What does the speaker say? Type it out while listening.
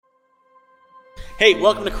Hey,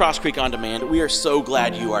 welcome to Cross Creek On Demand. We are so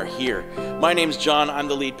glad you are here. My name's John. I'm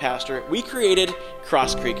the lead pastor. We created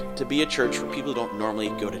Cross Creek to be a church for people who don't normally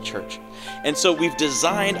go to church. And so we've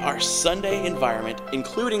designed our Sunday environment,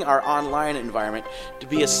 including our online environment, to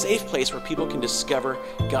be a safe place where people can discover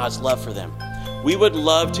God's love for them. We would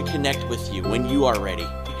love to connect with you when you are ready.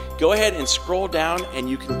 Go ahead and scroll down and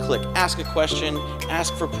you can click Ask a Question,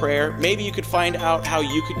 Ask for Prayer. Maybe you could find out how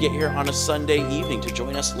you could get here on a Sunday evening to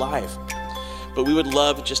join us live. But we would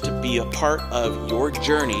love just to be a part of your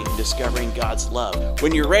journey in discovering God's love.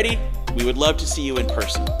 When you're ready, we would love to see you in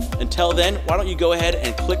person. Until then, why don't you go ahead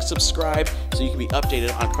and click subscribe so you can be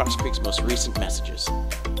updated on Cross Creek's most recent messages.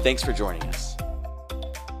 Thanks for joining us.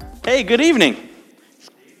 Hey, good evening.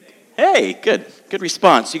 Hey, good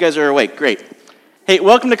response. You guys are awake, great. Hey,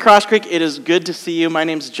 welcome to Cross Creek. It is good to see you. My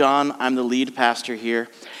name's John. I'm the lead pastor here.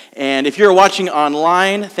 And if you're watching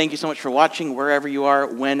online, thank you so much for watching wherever you are,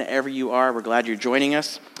 whenever you are. We're glad you're joining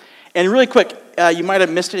us. And really quick, you might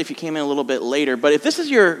have missed it if you came in a little bit later, but if this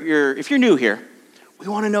is if you're new here, we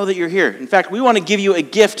want to know that you're here. In fact, we want to give you a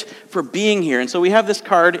gift for being here. And so we have this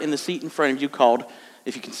card in the seat in front of you called,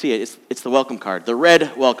 if you can see it, it's the welcome card, the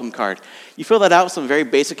red welcome card. You fill that out with some very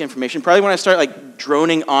basic information. Probably when I start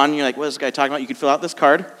droning on, you're like, what is this guy talking about? You can fill out this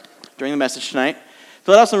card during the message tonight.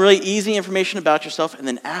 Fill out some really easy information about yourself, and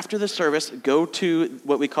then after the service, go to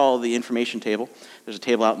what we call the information table. There's a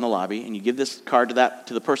table out in the lobby, and you give this card to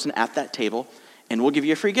the person at that table, and we'll give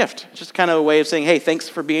you a free gift. It's just kind of a way of saying, hey, thanks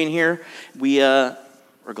for being here. We're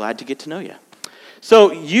glad to get to know you.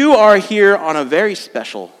 So you are here on a very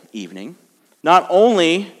special evening. Not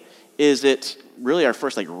only is it really our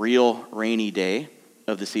first real rainy day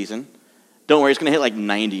of the season. Don't worry, it's going to hit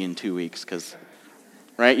 90 in 2 weeks, because,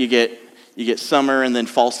 right, you get summer, and then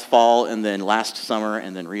false fall, and then last summer,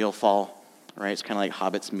 and then real fall, right? It's kind of like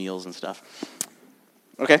Hobbit's meals and stuff.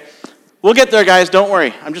 Okay, we'll get there, guys. Don't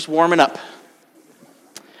worry. I'm just warming up.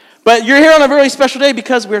 But you're here on a really special day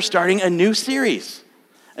because we're starting a new series,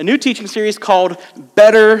 a new teaching series called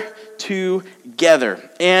Better Together.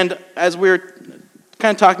 And as we're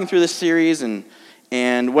kind of talking through this series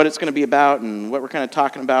and what it's going to be about and what we're kind of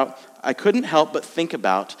talking about, I couldn't help but think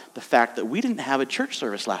about the fact that we didn't have a church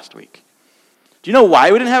service last week. Do you know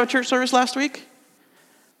why we didn't have a church service last week?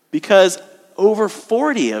 Because over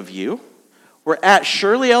 40 of you were at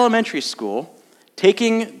Shirley Elementary School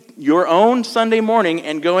taking your own Sunday morning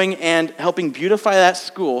and going and helping beautify that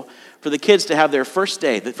school for the kids to have their first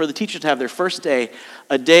day, for the teachers to have their first day,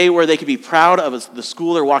 a day where they could be proud of the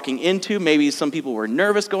school they're walking into. Maybe some people were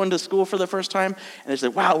nervous going to school for the first time, and they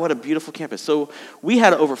said, wow, what a beautiful campus. So we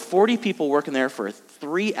had over 40 people working there for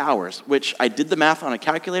 3 hours, which I did the math on a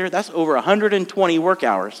calculator. That's over 120 work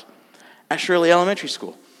hours at Shirley Elementary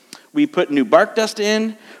School. We put new bark dust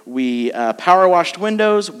in, we power washed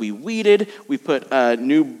windows, we weeded, we put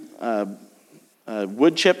new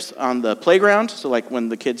wood chips on the playground, so when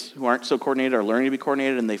the kids who aren't so coordinated are learning to be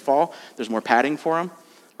coordinated and they fall, there's more padding for them,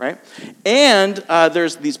 right? And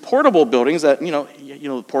there's these portable buildings that,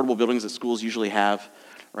 the portable buildings that schools usually have,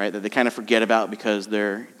 right, that they kind of forget about because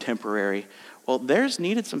they're temporary. Well, theirs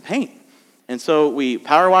needed some paint. And so we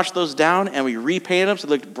power washed those down and we repainted them so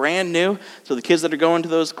they looked brand new. So the kids that are going to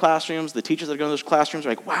those classrooms, the teachers that are going to those classrooms are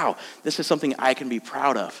like, wow, this is something I can be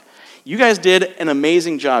proud of. You guys did an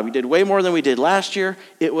amazing job. We did way more than we did last year.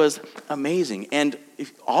 It was amazing. And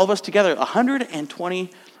all of us together,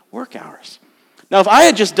 120 work hours. Now, if I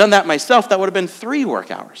had just done that myself, that would have been 3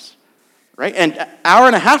 work hours, right? And an hour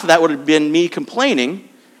and a half of that would have been me complaining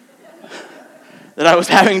that I was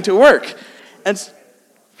having to work. And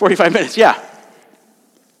 45 minutes, yeah.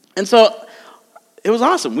 And so it was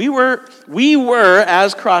awesome. We were,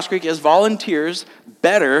 as Cross Creek, as volunteers,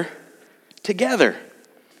 better together.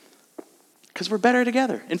 Because we're better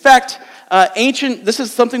together. In fact, this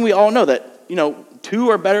is something we all know, that, 2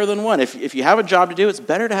 are better than 1. If you have a job to do, it's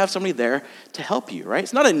better to have somebody there to help you, right?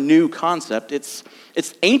 It's not a new concept. It's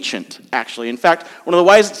ancient, actually. In fact, one of the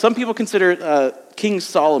wise, some people consider King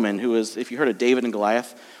Solomon, who was, if you heard of David and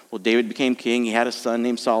Goliath, well, David became king. He had a son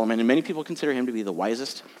named Solomon, and many people consider him to be the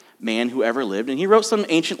wisest man who ever lived. And he wrote some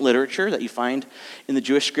ancient literature that you find in the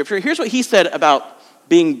Jewish scripture. Here's what he said about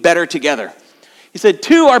being better together. He said,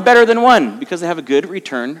 2 are better than 1 because they have a good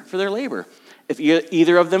return for their labor. If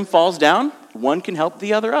either of them falls down, one can help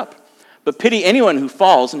the other up. But pity anyone who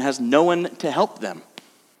falls and has no one to help them.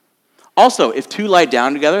 Also, if 2 lie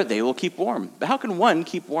down together, they will keep warm. But how can 1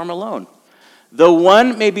 keep warm alone? Though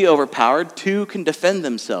 1 may be overpowered, 2 can defend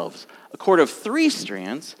themselves. A cord of 3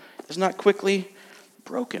 strands is not quickly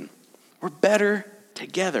broken. We're better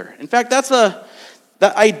together. In fact, that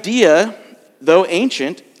idea, though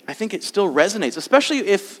ancient, I think it still resonates, especially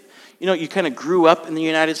if you kind of grew up in the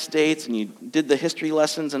United States and you did the history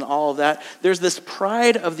lessons and all of that, there's this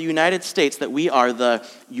pride of the United States that we are the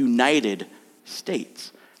United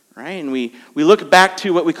States, right? And we look back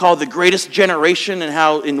to what we call the greatest generation and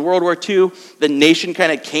how in World War II, the nation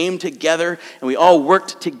kind of came together and we all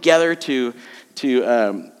worked together to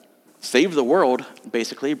save the world,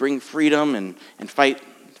 basically, bring freedom and fight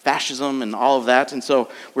fascism and all of that. And so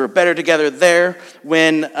we're better together there.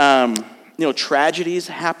 When tragedies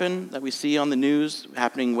happen that we see on the news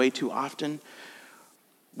happening way too often,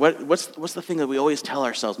 what's the thing that we always tell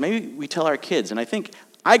ourselves? Maybe we tell our kids, and I think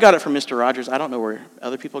I got it from Mr. Rogers. I don't know where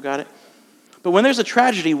other people got it. But when there's a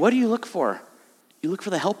tragedy, what do you look for? You look for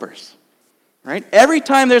the helpers, right? Every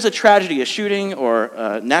time there's a tragedy, a shooting or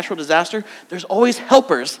a natural disaster, there's always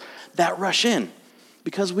helpers that rush in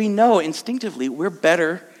because we know instinctively we're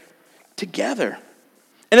better together.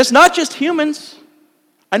 And it's not just humans.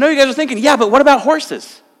 I know you guys are thinking, yeah, but what about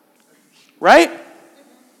horses? Right?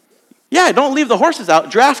 Yeah, don't leave the horses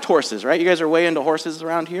out. Draft horses, right? You guys are way into horses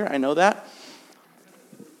around here. I know that.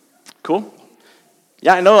 Cool.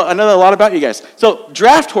 Yeah, I know a lot about you guys. So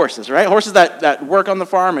draft horses, right? Horses that work on the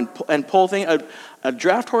farm and pull things. A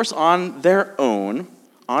draft horse on their own,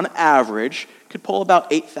 on average, could pull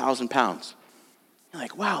about 8,000 pounds. You're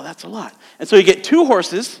like, wow, that's a lot. And so you get two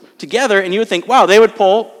horses together, and you would think, wow, they would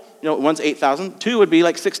pull, one's 8,000, two would be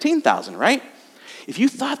like 16,000, right? If you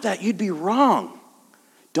thought that, you'd be wrong.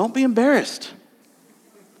 Don't be embarrassed.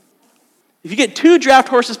 If you get two draft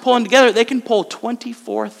horses pulling together, they can pull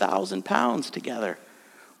 24,000 pounds together.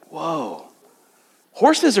 Whoa.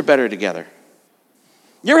 Horses are better together.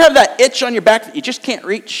 You ever have that itch on your back that you just can't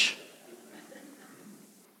reach?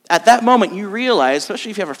 At that moment, you realize,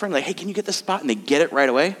 especially if you have a friend like, hey, can you get this spot? And they get it right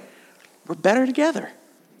away. We're better together.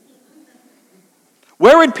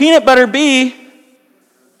 Where would peanut butter be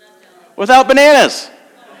without bananas?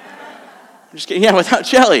 I'm just kidding. Yeah, without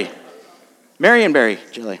jelly. Marionberry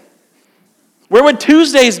jelly. Where would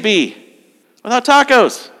Tuesdays be without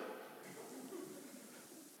tacos?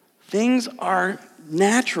 Things are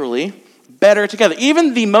naturally better together.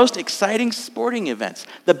 Even the most exciting sporting events,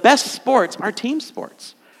 the best sports are team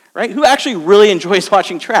sports, right? Who actually really enjoys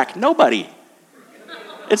watching track? Nobody.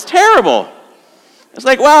 It's terrible. It's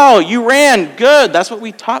like, wow, you ran, good. That's what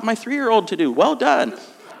we taught my 3-year-old to do. Well done.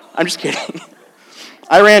 I'm just kidding.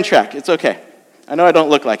 I ran track. It's okay. I know I don't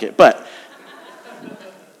look like it, but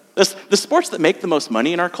the sports that make the most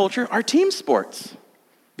money in our culture are team sports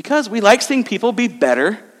because we like seeing people be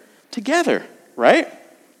better together, right?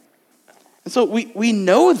 And so we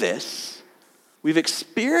know this. We've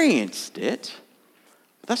experienced it,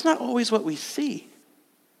 but that's not always what we see.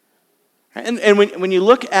 Right? And when you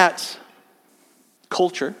look at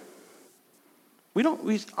culture, we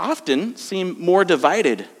often seem more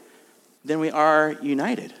divided than we are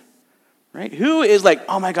united. Right? Who is like,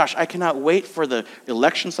 oh my gosh, I cannot wait for the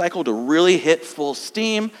election cycle to really hit full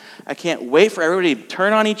steam. I can't wait for everybody to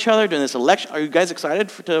turn on each other during this election. Are you guys excited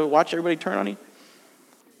to watch everybody turn on you?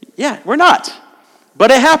 Yeah, we're not. But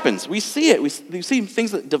it happens. We see it. We see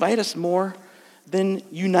things that divide us more than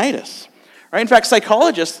unite us. Right? In fact,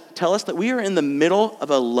 psychologists tell us that we are in the middle of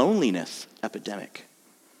a loneliness epidemic.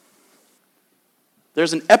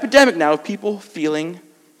 There's an epidemic now of people feeling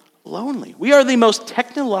lonely. We are the most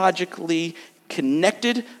technologically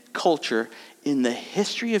connected culture in the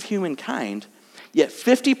history of humankind, yet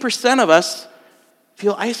 50% of us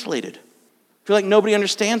feel isolated, feel like nobody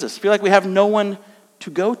understands us, feel like we have no one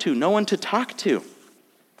to go to, no one to talk to. And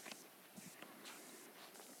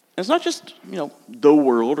it's not just, the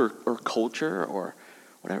world or culture or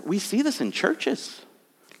whatever. We see this in churches.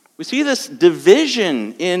 We see this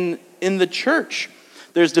division in the church.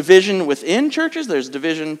 There's division within churches. There's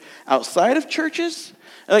division outside of churches.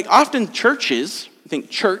 Like often churches, I think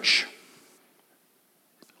church,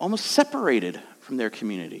 almost separated from their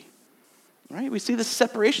community. Right? We see this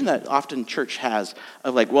separation that often church has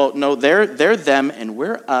of like, well, no, they're them and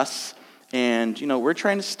we're us. And, we're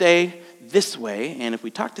trying to stay this way. And if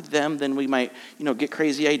we talk to them, then we might, get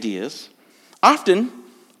crazy ideas. Often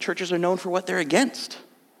churches are known for what they're against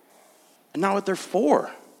and not what they're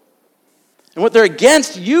for. And what they're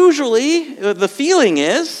against, usually, the feeling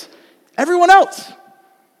is everyone else,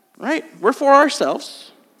 right? We're for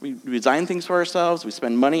ourselves. We design things for ourselves. We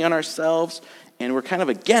spend money on ourselves. And we're kind of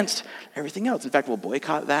against everything else. In fact, we'll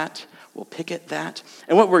boycott that. We'll picket that.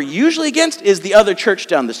 And what we're usually against is the other church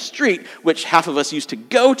down the street, which half of us used to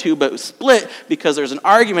go to, but was split because there's an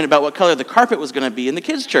argument about what color the carpet was going to be in the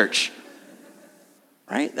kids' church.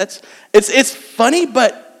 Right? It's funny,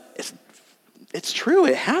 but it's true.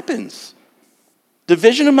 It happens.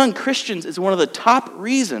 Division among Christians is one of the top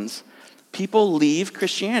reasons people leave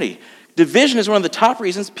Christianity. Division is one of the top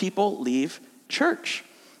reasons people leave church.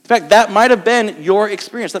 In fact, that might have been your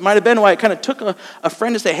experience. That might have been why it kind of took a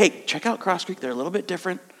friend to say, hey, check out Cross Creek. They're a little bit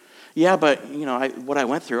different. Yeah, but, what I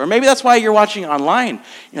went through. Or maybe that's why you're watching online.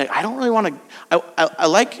 You're like, I don't really want to, I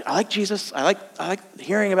like Jesus. I like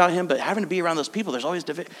hearing about him, but having to be around those people, there's always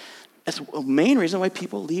division. That's the main reason why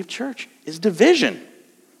people leave church is division.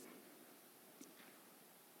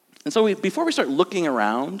 And so before we start looking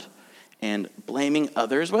around and blaming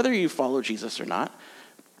others, whether you follow Jesus or not,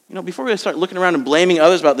 before we start looking around and blaming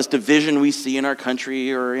others about this division we see in our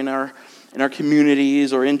country or in our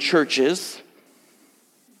communities or in churches,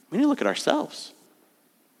 we need to look at ourselves,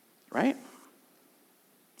 right?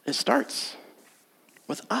 It starts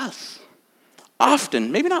with us.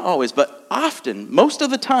 Often, maybe not always, but often, most of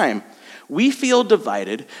the time, we feel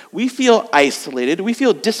divided, we feel isolated, we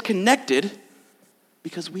feel disconnected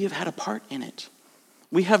because we have had a part in it.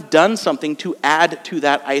 We have done something to add to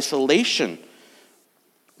that isolation.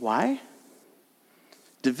 Why?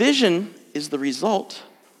 Division is the result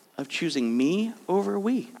of choosing me over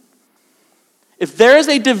we. If there is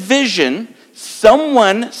a division,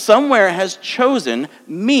 someone somewhere has chosen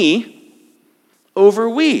me over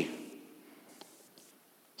we.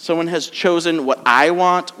 Someone has chosen what I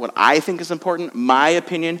want, what I think is important, my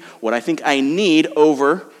opinion, what I think I need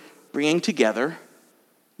over bringing together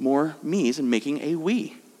more me's and making a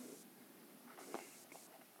we.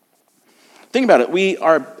 Think about it. We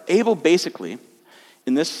are able basically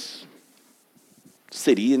in this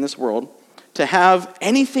city, in this world, to have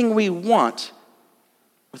anything we want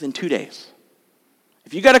within 2 days.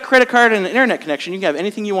 If you got a credit card and an internet connection, you can have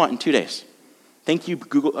anything you want in 2 days. Thank you,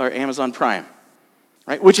 Google or Amazon Prime,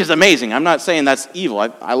 right? Which is amazing. I'm not saying that's evil.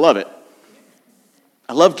 I love it.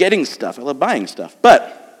 I love getting stuff. I love buying stuff.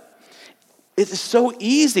 But it's so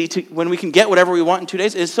easy to, when we can get whatever we want in 2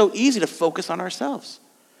 days, it's so easy to focus on ourselves.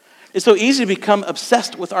 It's so easy to become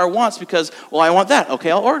obsessed with our wants because, well, I want that. Okay,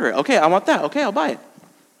 I'll order it. Okay, I want that. Okay, I'll buy it.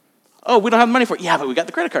 Oh, we don't have the money for it. Yeah, but we got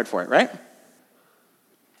the credit card for it, right?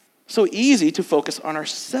 So easy to focus on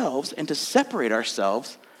ourselves and to separate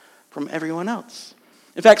ourselves from everyone else.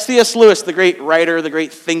 In fact, C.S. Lewis, the great writer, the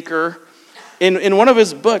great thinker, in one of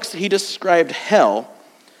his books, he described hell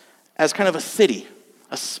as kind of a city,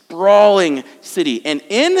 a sprawling city. And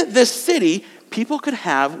in this city, people could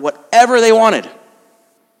have whatever they wanted.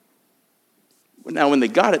 Now, when they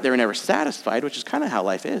got it, they were never satisfied, which is kind of how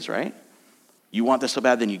life is, right? You want this so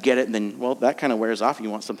bad, then you get it, and then, well, that kind of wears off, and you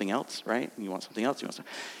want something else, right? And you want something else,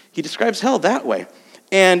 He describes hell that way.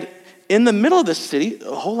 And in the middle of this city,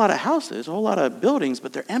 a whole lot of houses, a whole lot of buildings,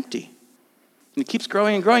 but they're empty. And it keeps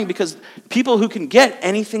growing and growing because people who can get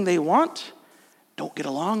anything they want don't get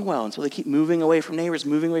along well, and so they keep moving away from neighbors.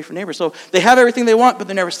 So they have everything they want, but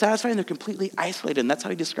they're never satisfied, and they're completely isolated, and that's how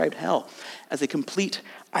he described hell, as a complete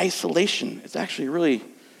isolation. It's actually a really,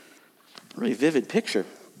 really vivid picture.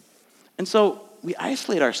 And so we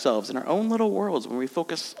isolate ourselves in our own little worlds when we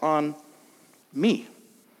focus on me.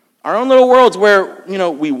 Our own little worlds where,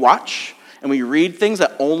 we watch and we read things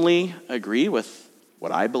that only agree with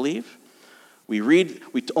what I believe. We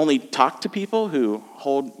only talk to people who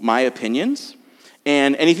hold my opinions.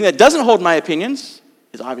 And anything that doesn't hold my opinions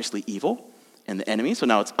is obviously evil and the enemy. So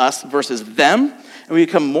now it's us versus them. And we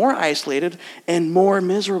become more isolated and more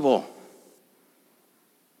miserable.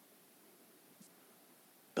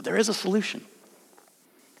 But there is a solution.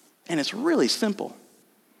 And it's really simple.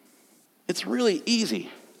 It's really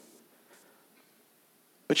easy.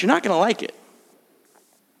 But you're not going to like it.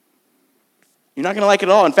 You're not going to like it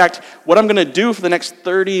at all. In fact, what I'm going to do for the next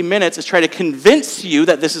 30 minutes is try to convince you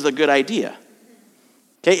that this is a good idea.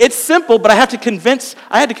 Okay, it's simple, but I had to convince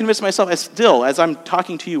myself, as I'm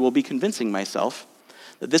talking to you, will be convincing myself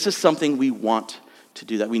that this is something we want to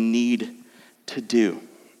do, that we need to do.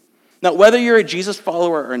 Now, whether you're a Jesus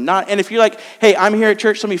follower or not, and if you're like, hey, I'm here at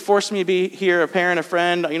church, somebody forced me to be here, a parent, a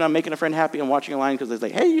friend, I'm making a friend happy, I'm watching online because they're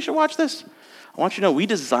like, hey, you should watch this. I want you to know we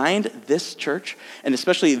designed this church, and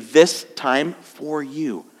especially this time, for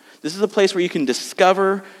you. This is a place where you can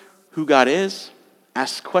discover who God is,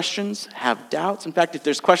 ask questions, have doubts. In fact, if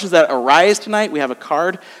there's questions that arise tonight, we have a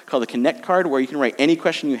card called the Connect card where you can write any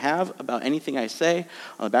question you have about anything I say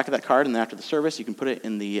on the back of that card, and then after the service, you can put it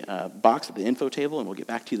in the box at the info table, and we'll get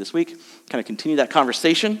back to you this week, kind of continue that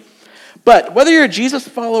conversation. But whether you're a Jesus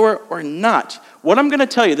follower or not, what I'm going to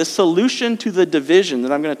tell you, this solution to the division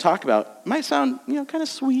that I'm going to talk about, might sound, kind of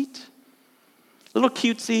sweet, a little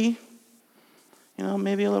cutesy,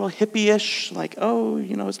 maybe a little hippie-ish, like, oh,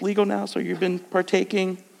 it's legal now, so you've been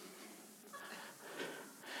partaking.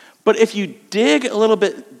 But if you dig a little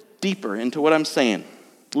bit deeper into what I'm saying,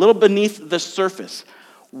 a little beneath the surface,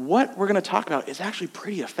 what we're going to talk about is actually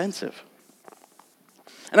pretty offensive.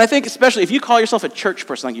 And I think especially if you call yourself a church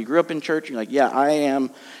person, like you grew up in church, you're like, yeah, I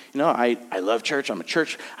am, I love church, I'm a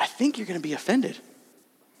church, I think you're going to be offended.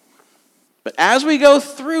 But as we go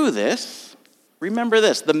through this, remember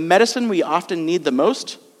this, the medicine we often need the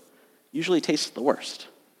most usually tastes the worst.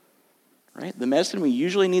 Right? The medicine we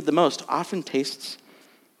usually need the most often tastes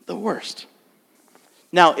the worst.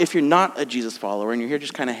 Now, if you're not a Jesus follower and you're here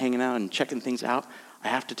just kind of hanging out and checking things out, I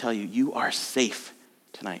have to tell you, you are safe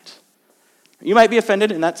tonight. You might be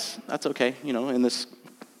offended, and that's okay. In this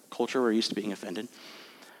culture, we're used to being offended.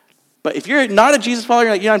 But if you're not a Jesus follower,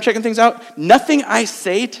 you're like, I'm checking things out, nothing I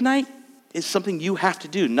say tonight is something you have to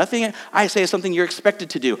do. Nothing I say is something you're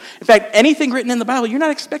expected to do. In fact, anything written in the Bible, you're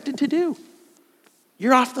not expected to do.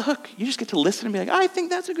 You're off the hook. You just get to listen and be like, I think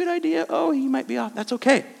that's a good idea. Oh, he might be off. That's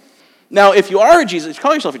okay. Now, if you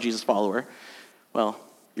call yourself a Jesus follower, well,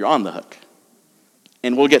 you're on the hook.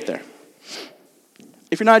 And we'll get there.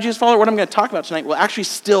 If you're not a Jesus follower, what I'm going to talk about tonight will actually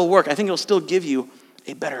still work. I think it'll still give you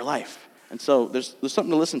a better life. And so there's something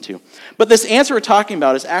to listen to. But this answer we're talking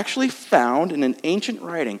about is actually found in an ancient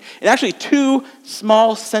writing. In actually 2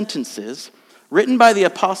 small sentences written by the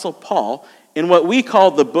Apostle Paul in what we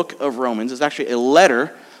call the book of Romans. It's actually a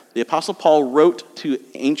letter the Apostle Paul wrote to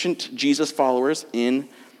ancient Jesus followers in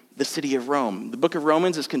the city of Rome. The book of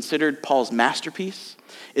Romans is considered Paul's masterpiece.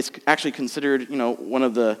 It's actually considered, one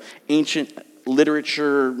of the ancient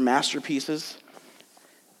literature masterpieces.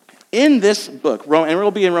 In this book, and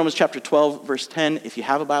we'll be in Romans chapter 12, verse 10. If you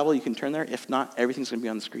have a Bible, you can turn there. If not, everything's going to be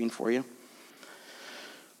on the screen for you.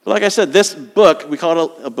 But like I said, this book, we call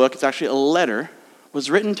it a book, it's actually a letter, was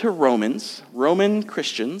written to Roman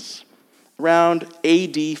Christians, around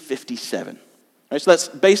AD 57. Right, so that's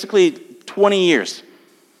basically 20 years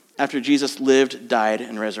after Jesus lived, died,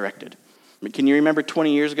 and resurrected. Can you remember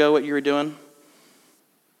 20 years ago what you were doing?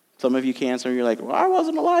 Some of you can. Some of you are like, well, I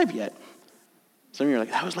wasn't alive yet. Some of you are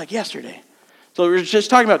like, that was like yesterday. So we're just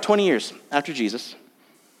talking about 20 years after Jesus.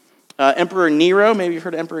 Emperor Nero, maybe you've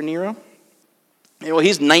heard of Emperor Nero. Well,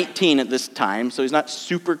 he's 19 at this time, so he's not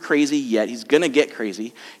super crazy yet. He's going to get crazy.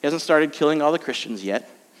 He hasn't started killing all the Christians yet.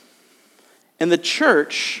 And the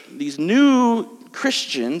church, these new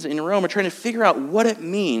Christians in Rome, are trying to figure out what it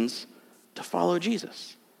means to follow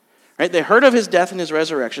Jesus. Right? They heard of his death and his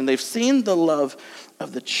resurrection. They've seen the love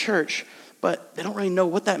of the church, but they don't really know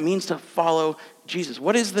what that means to follow Jesus.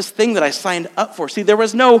 What is this thing that I signed up for? See, there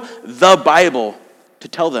was no the Bible to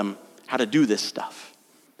tell them how to do this stuff.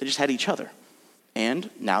 They just had each other. And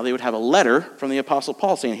now they would have a letter from the Apostle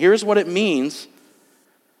Paul saying, here's what it means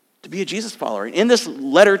to be a Jesus follower. In this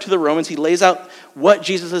letter to the Romans, he lays out what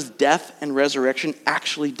Jesus' death and resurrection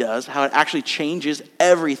actually does, how it actually changes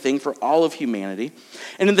everything for all of humanity.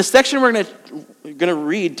 And in the section we're going to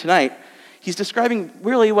read tonight, he's describing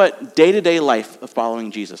really what day-to-day life of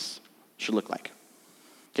following Jesus should look like.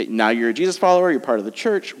 Okay, now you're a Jesus follower, you're part of the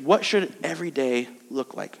church. What should every day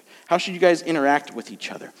look like? How should you guys interact with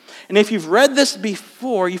each other? And if you've read this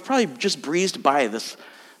before, you've probably just breezed by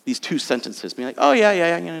these 2 sentences, being like, oh,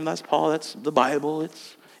 yeah, that's Paul, that's the Bible,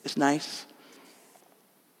 it's nice.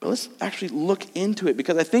 But let's actually look into it,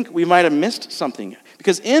 because I think we might have missed something.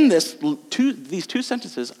 Because in these 2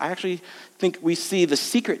 sentences, I actually think we see the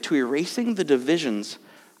secret to erasing the divisions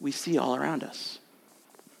we see all around us.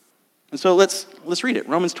 And so let's read it.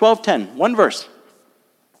 Romans 12:10, one verse.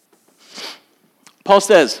 Paul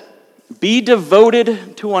says, be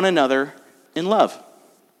devoted to one another in love.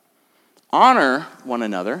 Honor one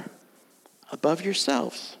another above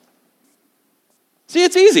yourselves. See,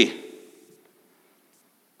 it's easy.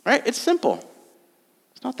 Right? It's simple.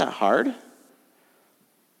 It's not that hard.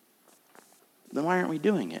 Then why aren't we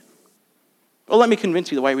doing it? Well, let me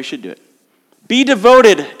convince you why we should do it. Be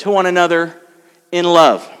devoted to one another in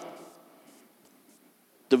love.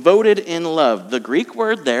 Devoted in love. The Greek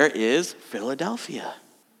word there is Philadelphia.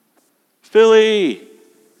 Philly.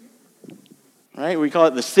 Right? We call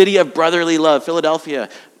it the city of brotherly love. Philadelphia,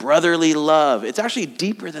 brotherly love. It's actually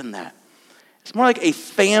deeper than that. It's more like a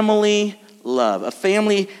family love, a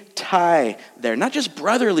family tie there. Not just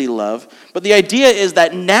brotherly love, but the idea is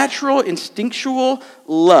that natural, instinctual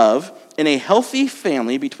love in a healthy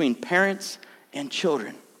family between parents and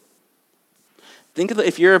children.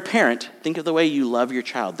 If you're a parent, think of the way you love your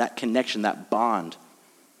child, that connection, that bond.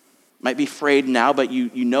 Might be frayed now, but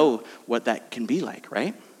you know what that can be like,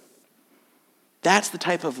 right? That's the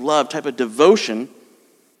type of love, type of devotion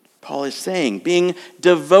Paul is saying. Being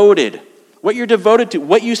devoted. What you're devoted to,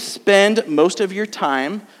 what you spend most of your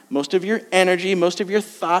time, most of your energy, most of your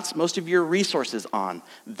thoughts, most of your resources on.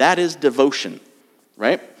 That is devotion,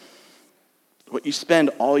 right? What you spend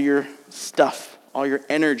all your stuff all your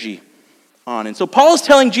energy on. And so Paul is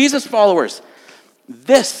telling Jesus followers,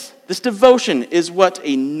 this devotion is what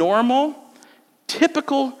a normal,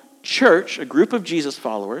 typical church, a group of Jesus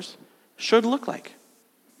followers, should look like.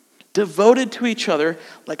 Devoted to each other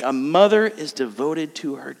like a mother is devoted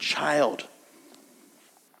to her child.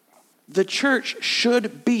 The church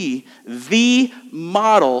should be the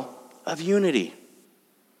model of unity.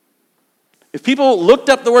 If people looked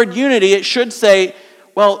up the word unity, it should say,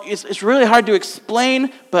 well, it's really hard to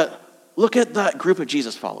explain, but look at that group of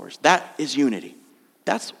Jesus followers. That is unity.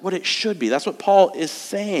 That's what it should be. That's what Paul is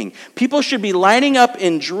saying. People should be lining up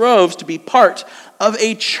in droves to be part of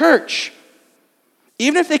a church.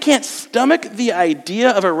 Even if they can't stomach the idea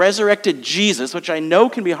of a resurrected Jesus, which I know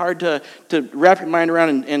can be hard to wrap your mind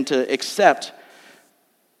around and to accept,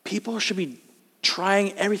 people should be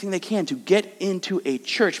trying everything they can to get into a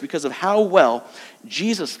church because of how well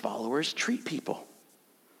Jesus followers treat people.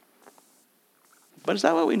 But is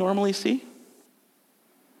that what we normally see?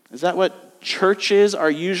 Is that what churches are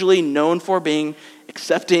usually known for, being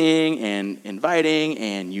accepting and inviting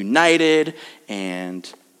and united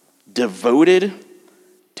and devoted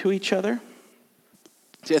to each other?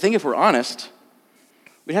 See, I think if we're honest,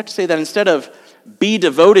 we have to say that instead of be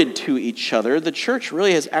devoted to each other, the church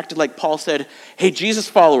really has acted like Paul said, hey, Jesus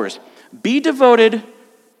followers, be devoted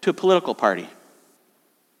to a political party.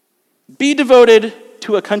 Be devoted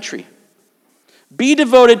to a country. Be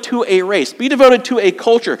devoted to a race. Be devoted to a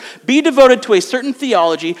culture. Be devoted to a certain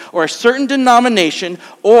theology or a certain denomination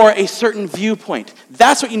or a certain viewpoint.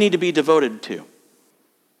 That's what you need to be devoted to.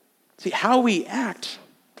 See, how we act,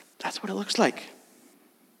 that's what it looks like.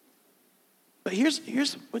 But here's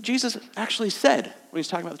what Jesus actually said when he's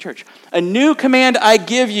talking about the church. A new command I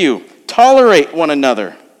give you, tolerate one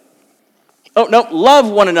another. Oh, no, love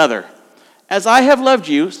one another. As I have loved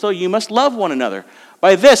you, so you must love one another.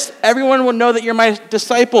 By this, everyone will know that you're my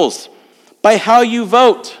disciples, by how you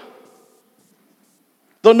vote.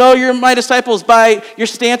 They'll know you're my disciples by your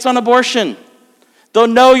stance on abortion. They'll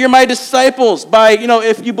know you're my disciples by,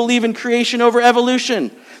 if you believe in creation over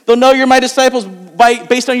evolution. They'll know you're my disciples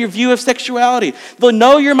based on your view of sexuality. They'll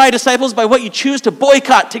know you're my disciples by what you choose to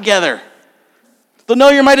boycott together. They'll know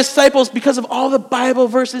you're my disciples because of all the Bible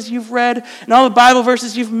verses you've read and all the Bible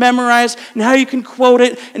verses you've memorized and how you can quote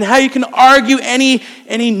it and how you can argue any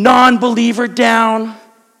non-believer down.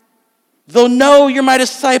 They'll know you're my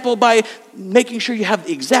disciple by making sure you have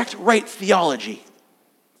the exact right theology.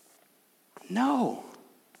 No.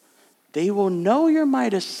 They will know you're my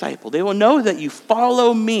disciple. They will know that you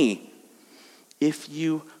follow me if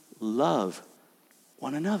you love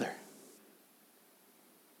one another.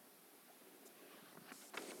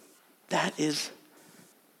 That is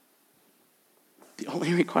the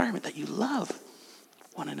only requirement, that you love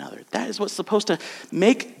one another. That is what's supposed to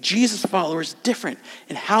make Jesus followers different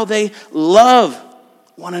in how they love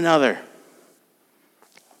one another.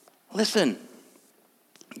 Listen,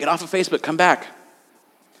 get off of Facebook, come back.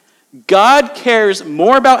 God cares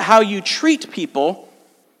more about how you treat people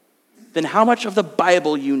than how much of the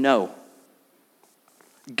Bible you know.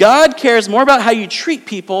 God cares more about how you treat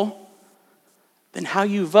people than how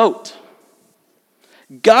you vote.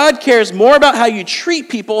 God cares more about how you treat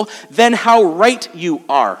people than how right you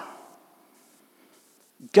are.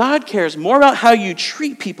 God cares more about how you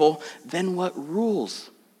treat people than what rules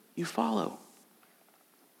you follow.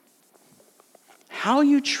 How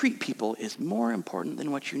you treat people is more important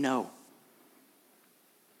than what you know.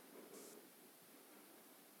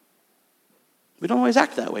 We don't always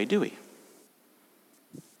act that way, do we?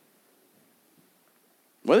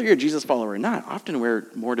 Whether you're a Jesus follower or not, often we're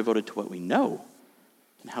more devoted to what we know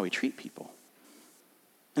than how we treat people.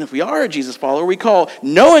 And if we are a Jesus follower, we call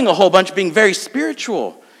knowing a whole bunch being very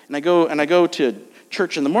spiritual. And I go to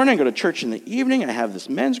church in the morning, I go to church in the evening, I have this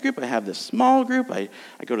men's group, I have this small group, I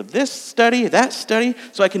go to this study, that study,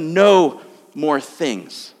 so I can know more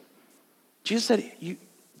things. Jesus said, you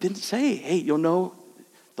didn't say, hey, they'll know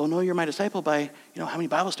you're my disciple by, how many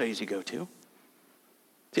Bible studies you go to.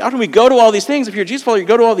 See, often we go to all these things. If you're a Jesus follower, you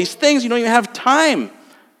go to all these things, you don't even have time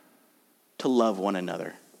to love one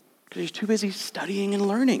another because you're too busy studying and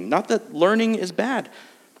learning. Not that learning is bad,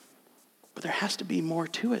 but there has to be more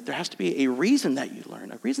to it. There has to be a reason that you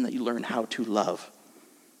learn how to love.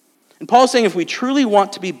 And Paul's saying if we truly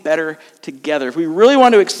want to be better together, if we really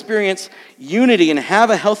want to experience unity and have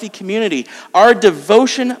a healthy community, our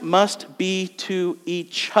devotion must be to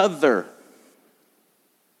each other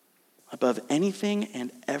above anything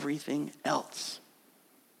and everything else.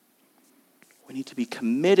 We need to be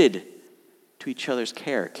committed to each other's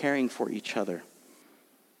care, caring for each other,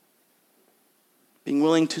 being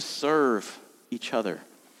willing to serve each other,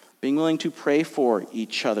 being willing to pray for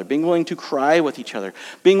each other, being willing to cry with each other,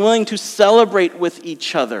 being willing to celebrate with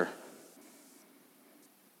each other,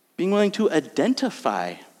 being willing to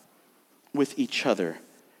identify with each other,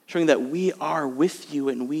 showing that we are with you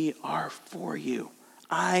and we are for you.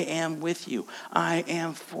 I am with you. I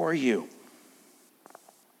am for you.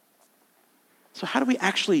 So how do we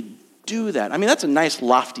actually do that? I mean, that's a nice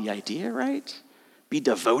lofty idea, right? Be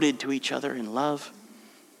devoted to each other in love.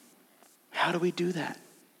 How do we do that?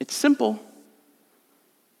 It's simple,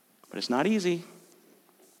 but it's not easy.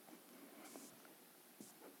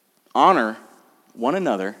 Honor one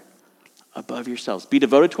another above yourselves. Be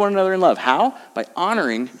devoted to one another in love. How? By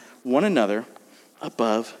honoring one another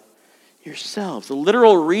above yourselves. The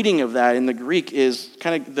literal reading of that in the Greek is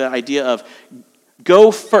kind of the idea of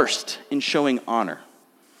go first in showing honor.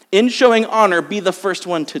 In showing honor, be the first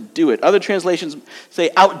one to do it. Other translations say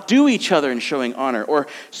outdo each other in showing honor, or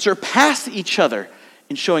surpass each other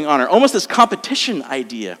in showing honor. Almost this competition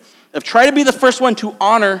idea of try to be the first one to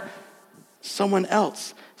honor someone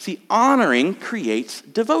else. See, honoring creates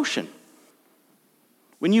devotion.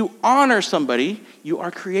 When you honor somebody, you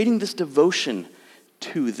are creating this devotion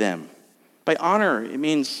to them. By honor, it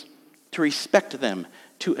means to respect them,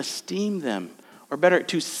 to esteem them, or better,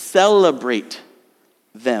 to celebrate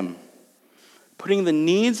them. Putting the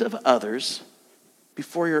needs of others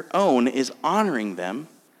before your own is honoring them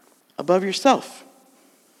above yourself.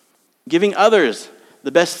 Giving others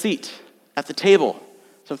the best seat at the table,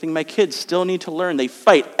 something my kids still need to learn. They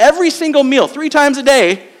fight every single meal, 3 times a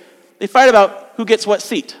day. They fight about who gets what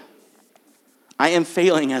seat. I am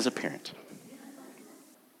failing as a parent.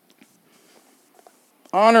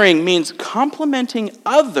 Honoring means complimenting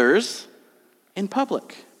others in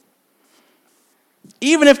public,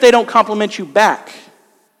 even if they don't compliment you back.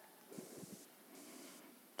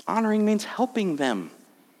 Honoring means helping them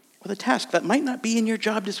with a task that might not be in your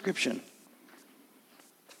job description.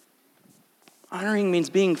 Honoring means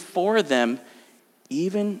being for them,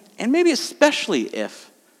 even and maybe especially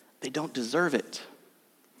if they don't deserve it.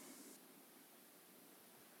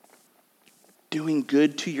 Doing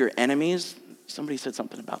good to your enemies. Somebody said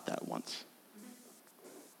something about that once.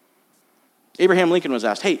 Abraham Lincoln was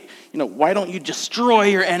asked, hey, why don't you destroy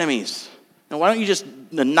your enemies? Why don't you just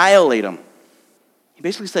annihilate them? He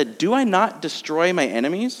basically said, do I not destroy my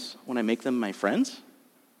enemies when I make them my friends?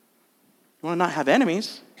 You want to not have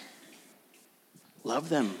enemies? Love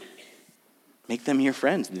them. Make them your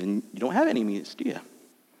friends. Then you don't have enemies, do you?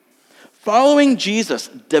 Following Jesus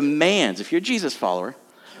demands, if you're a Jesus follower,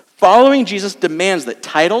 following Jesus demands that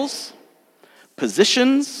titles,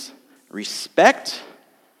 positions, respect,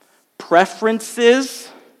 preferences,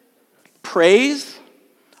 praise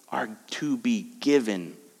are to be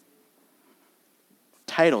given.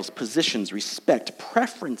 Titles, positions, respect,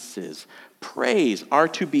 preferences, praise are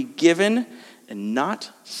to be given and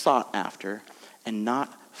not sought after and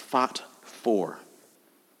not fought for.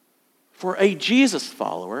 For a Jesus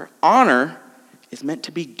follower, honor is meant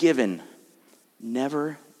to be given,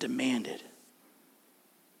 never demanded.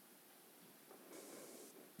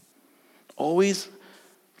 Always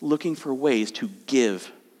looking for ways to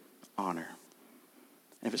give honor.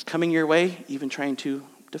 And if it's coming your way, even trying to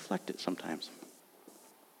deflect it sometimes.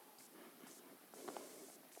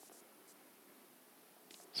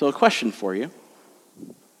 So a question for you.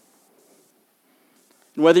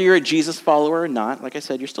 Whether you're a Jesus follower or not, like I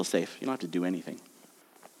said, you're still safe. You don't have to do anything.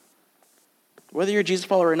 Whether you're a Jesus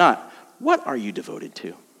follower or not, what are you devoted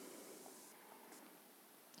to?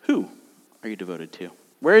 Who are you devoted to?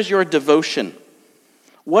 Where is your devotion?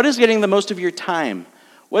 What is getting the most of your time?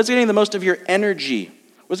 What is getting the most of your energy?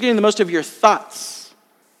 What's getting the most of your thoughts?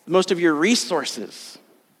 The most of your resources?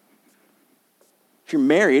 If you're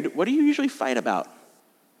married, what do you usually fight about?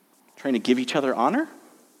 Trying to give each other honor?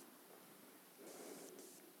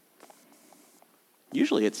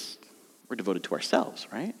 Usually we're devoted to ourselves,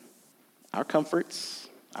 right? Our comforts,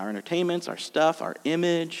 our entertainments, our stuff, our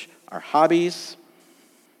image, our hobbies,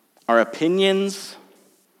 our opinions.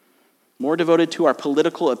 More devoted to our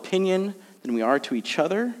political opinion than we are to each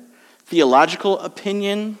other. Theological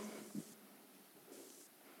opinion.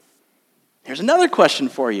 Here's another question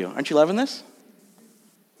for you. Aren't you loving this?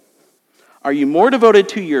 Are you more devoted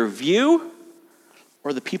to your view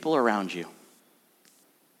or the people around you?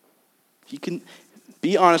 You can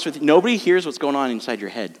be honest with you. Nobody hears what's going on inside your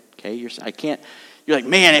head, okay? You're like,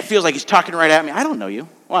 man, it feels like he's talking right at me. I don't know you.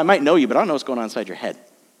 Well, I might know you, but I don't know what's going on inside your head.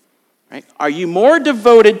 Right? Are you more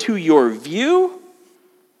devoted to your view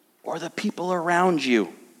or the people around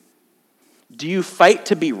you? Do you fight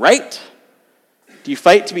to be right? Do you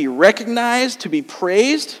fight to be recognized, to be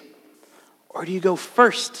praised? Or do you go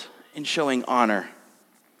first in showing honor?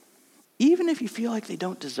 even if you feel like they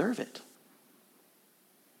don't deserve it.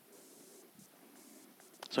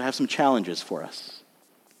 So I have some challenges for us.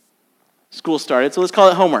 School started, so let's call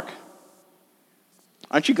it homework.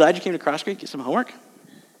 Aren't you glad you came to Cross Creek? Get some homework?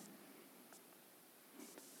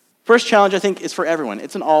 First challenge, I think, is for everyone.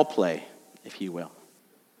 It's an all play, if you will.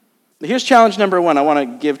 But here's challenge number one I want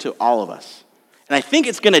to give to all of us. And I think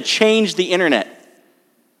it's going to change the internet.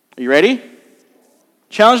 Are you ready?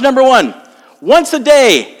 Challenge number one. Once a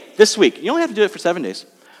day this week. You only have to do it for 7 days.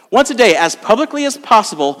 Once a day, as publicly as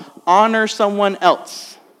possible, honor someone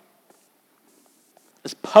else.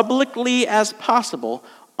 As publicly as possible,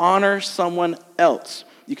 honor someone else.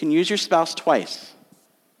 You can use your spouse twice,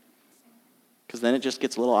 because then it just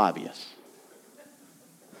gets a little obvious.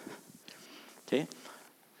 Okay?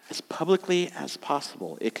 As publicly as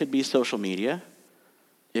possible. It could be social media.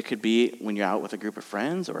 It could be when you're out with a group of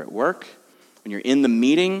friends or at work, when you're in the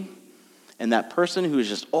meeting, and that person who is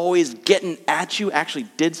just always getting at you actually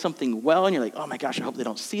did something well, and you're like, oh my gosh, I hope they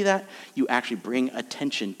don't see that. You actually bring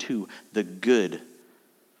attention to the good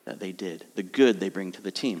that they did, the good they bring to the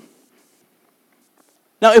team.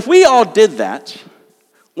 Now, if we all did that,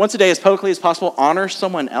 once a day as publicly as possible, honor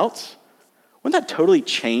someone else, wouldn't that totally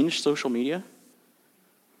change social media?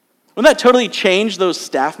 Wouldn't that totally change those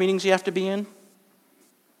staff meetings you have to be in?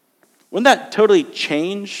 Wouldn't that totally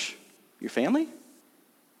change your family?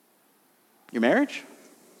 Your marriage?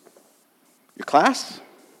 Your class?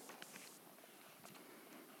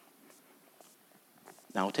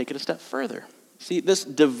 Now we'll take it a step further. See, this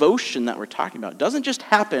devotion that we're talking about doesn't just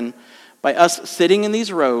happen by us sitting in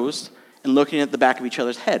these rows and looking at the back of each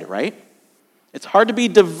other's head, right? It's hard to be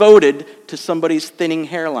devoted to somebody's thinning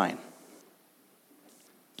hairline.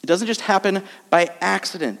 It doesn't just happen by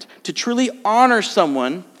accident. To truly honor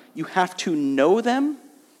someone, you have to know them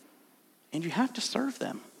and you have to serve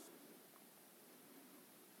them.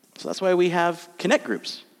 So that's why we have connect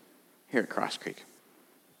groups here at Cross Creek.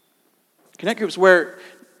 Connect groups where,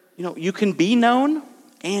 you can be known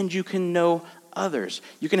and you can know others.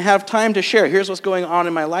 You can have time to share. Here's what's going on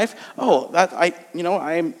in my life. Oh,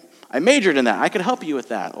 I majored in that. I could help you with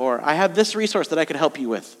that. Or I have this resource that I could help you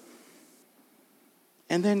with.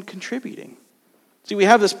 And then contributing. See, we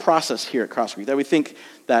have this process here at Cross Creek that we think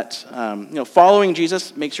that following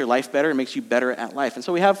Jesus makes your life better, makes you better at life. And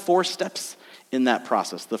so we have 4 steps in that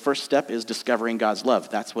process. The first step is discovering God's love.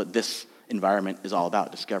 That's what this environment is all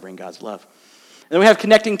about, discovering God's love. And then we have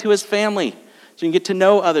connecting to his family, so you can get to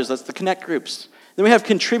know others. That's the connect groups. Then we have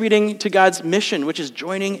contributing to God's mission, which is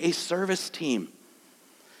joining a service team.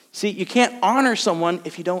 See, you can't honor someone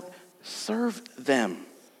if you don't serve them.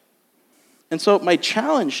 And so my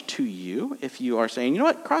challenge to you, if you are saying, you know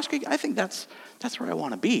what, Cross Creek, I think that's where I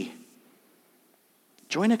want to be.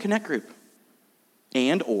 Join a connect group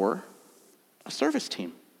and or a service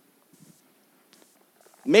team.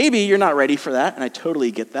 Maybe you're not ready for that, and I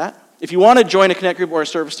totally get that. If you want to join a connect group or a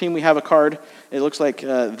service team, we have a card. It looks like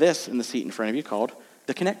this in the seat in front of you called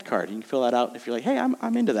the Connect card. You can fill that out if you're like, hey,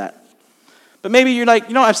 I'm into that. But maybe you're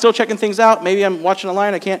like, I'm still checking things out. Maybe I'm watching a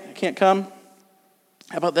line. I can't come.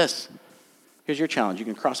 How about this? Here's your challenge. You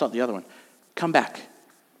can cross out the other one. Come back.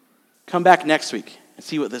 Come back next week and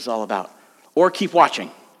see what this is all about. Or keep watching.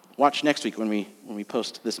 Watch next week when we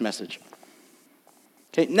post this message.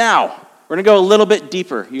 Okay, now, we're going to go a little bit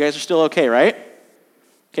deeper. You guys are still okay, right?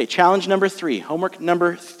 Okay, challenge number 3, homework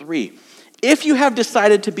number 3. If you have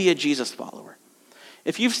decided to be a Jesus follower,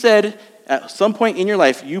 if you've said at some point in your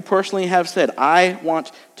life, you personally have said, I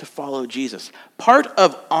want to follow Jesus, part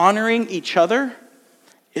of honoring each other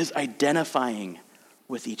is identifying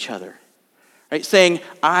with each other, right? Saying,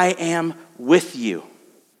 I am with you.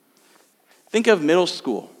 Think of middle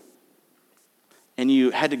school, and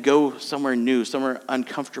you had to go somewhere new, somewhere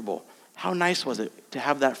uncomfortable. How nice was it to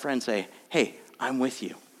have that friend say, hey, I'm with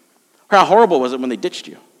you? Or how horrible was it when they ditched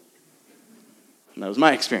you? And that was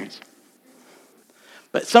my experience.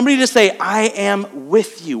 But somebody to say, I am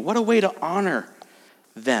with you. What a way to honor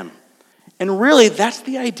them. And really, that's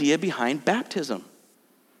the idea behind baptism.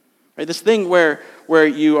 Right? This thing where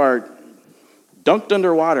you are dunked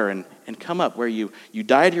underwater and come up, where you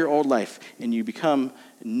die to your old life and you become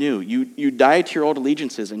new. You die to your old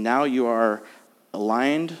allegiances and now you are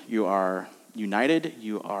aligned, you are united,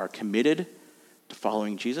 you are committed to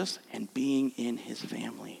following Jesus and being in his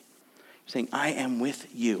family. Saying, I am with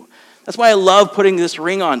you. That's why I love putting this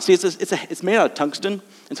ring on. See, it's made out of tungsten,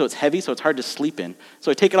 and so it's heavy, so it's hard to sleep in.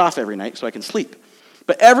 So I take it off every night so I can sleep.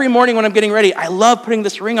 But every morning when I'm getting ready, I love putting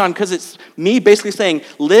this ring on because it's me basically saying,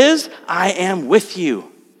 Liz, I am with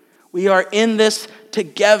you. We are in this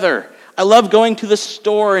together. I love going to the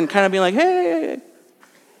store and kind of being like, hey.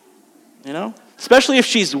 especially if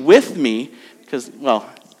she's with me, because, well,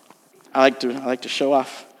 I like to show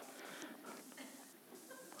off.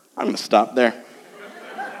 I'm going to stop there.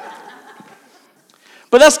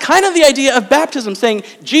 But that's kind of the idea of baptism, saying,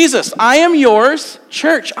 Jesus, I am yours.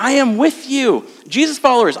 Church, I am with you. Jesus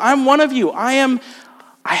followers, I'm one of you. I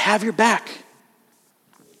have your back.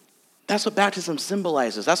 That's what baptism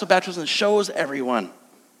symbolizes. That's what baptism shows everyone.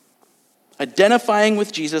 Identifying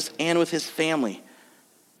with Jesus and with his family.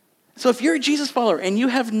 So if you're a Jesus follower and you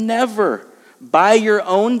have never, by your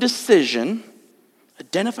own decision,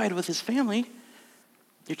 identified with his family,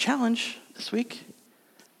 your challenge this week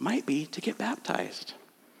might be to get baptized.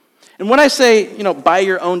 And when I say, by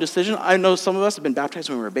your own decision, I know some of us have been baptized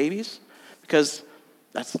when we were babies because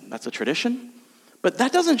that's a tradition. But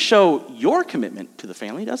that doesn't show your commitment to the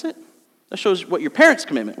family, does it? That shows what your parents'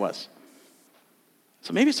 commitment was.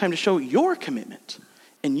 So maybe it's time to show your commitment.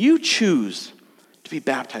 And you choose to be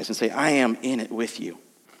baptized and say, I am in it with you.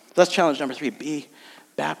 So that's challenge number 3, be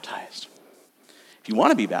baptized. If you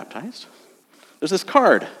want to be baptized, there's this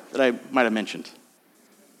card that I might have mentioned.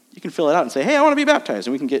 You can fill it out and say, hey, I want to be baptized,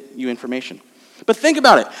 and we can get you information. But think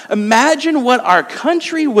about it. Imagine what our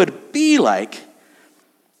country would be like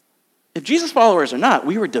if Jesus followers or not,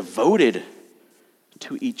 we were devoted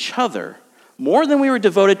to each other more than we were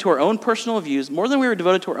devoted to our own personal views, more than we were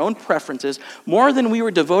devoted to our own preferences, more than we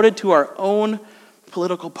were devoted to our own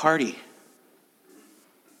political party.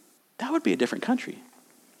 That would be a different country.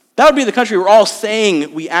 That would be the country we're all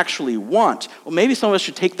saying we actually want. Well, maybe some of us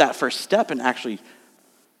should take that first step and actually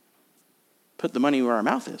put the money where our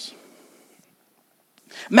mouth is.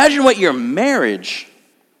 Imagine what your marriage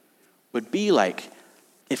would be like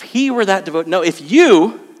if he were that devoted. No, if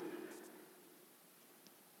you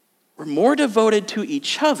were more devoted to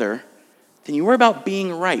each other than you were about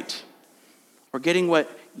being right or getting what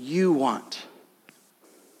you want.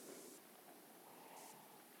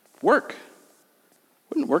 Work.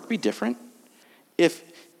 Wouldn't work be different? If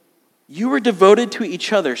you were devoted to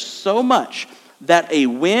each other so much that a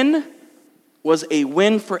win was a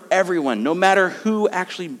win for everyone, no matter who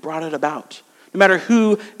actually brought it about, no matter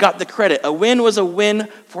who got the credit. A win was a win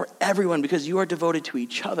for everyone because you are devoted to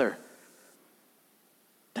each other.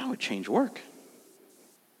 That would change work.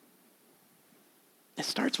 It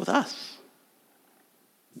starts with us.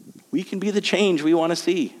 We can be the change we want to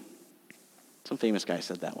see. Some famous guy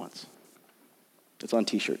said that once. It's on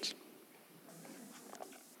t-shirts.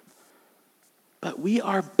 But we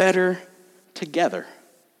are better together.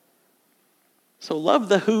 So love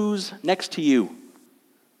the who's next to you.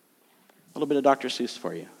 A little bit of Dr. Seuss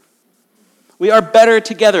for you. We are better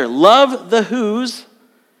together. Love the who's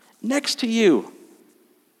next to you.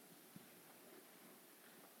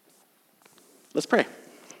 Let's pray.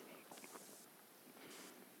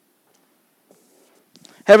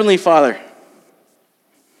 Heavenly Father,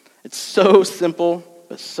 it's so simple,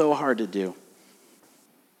 but so hard to do.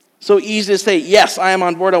 So easy to say, yes, I am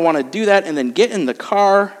on board, I want to do that, and then get in the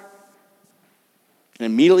car and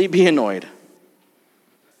immediately be annoyed.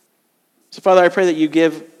 So Father, I pray that you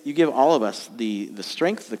give all of us the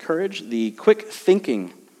strength, the courage, the quick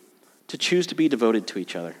thinking to choose to be devoted to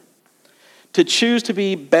each other, to choose to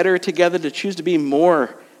be better together, to choose to be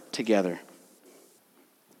more together.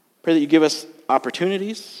 Pray that you give us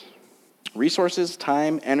opportunities, resources,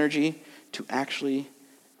 time, energy to actually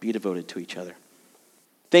be devoted to each other.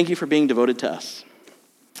 Thank you for being devoted to us.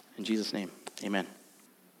 In Jesus' name, amen.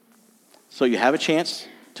 So you have a chance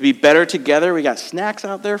to be better together. We got snacks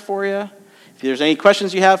out there for you. If there's any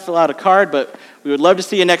questions you have, fill out a card, but we would love to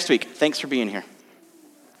see you next week. Thanks for being here.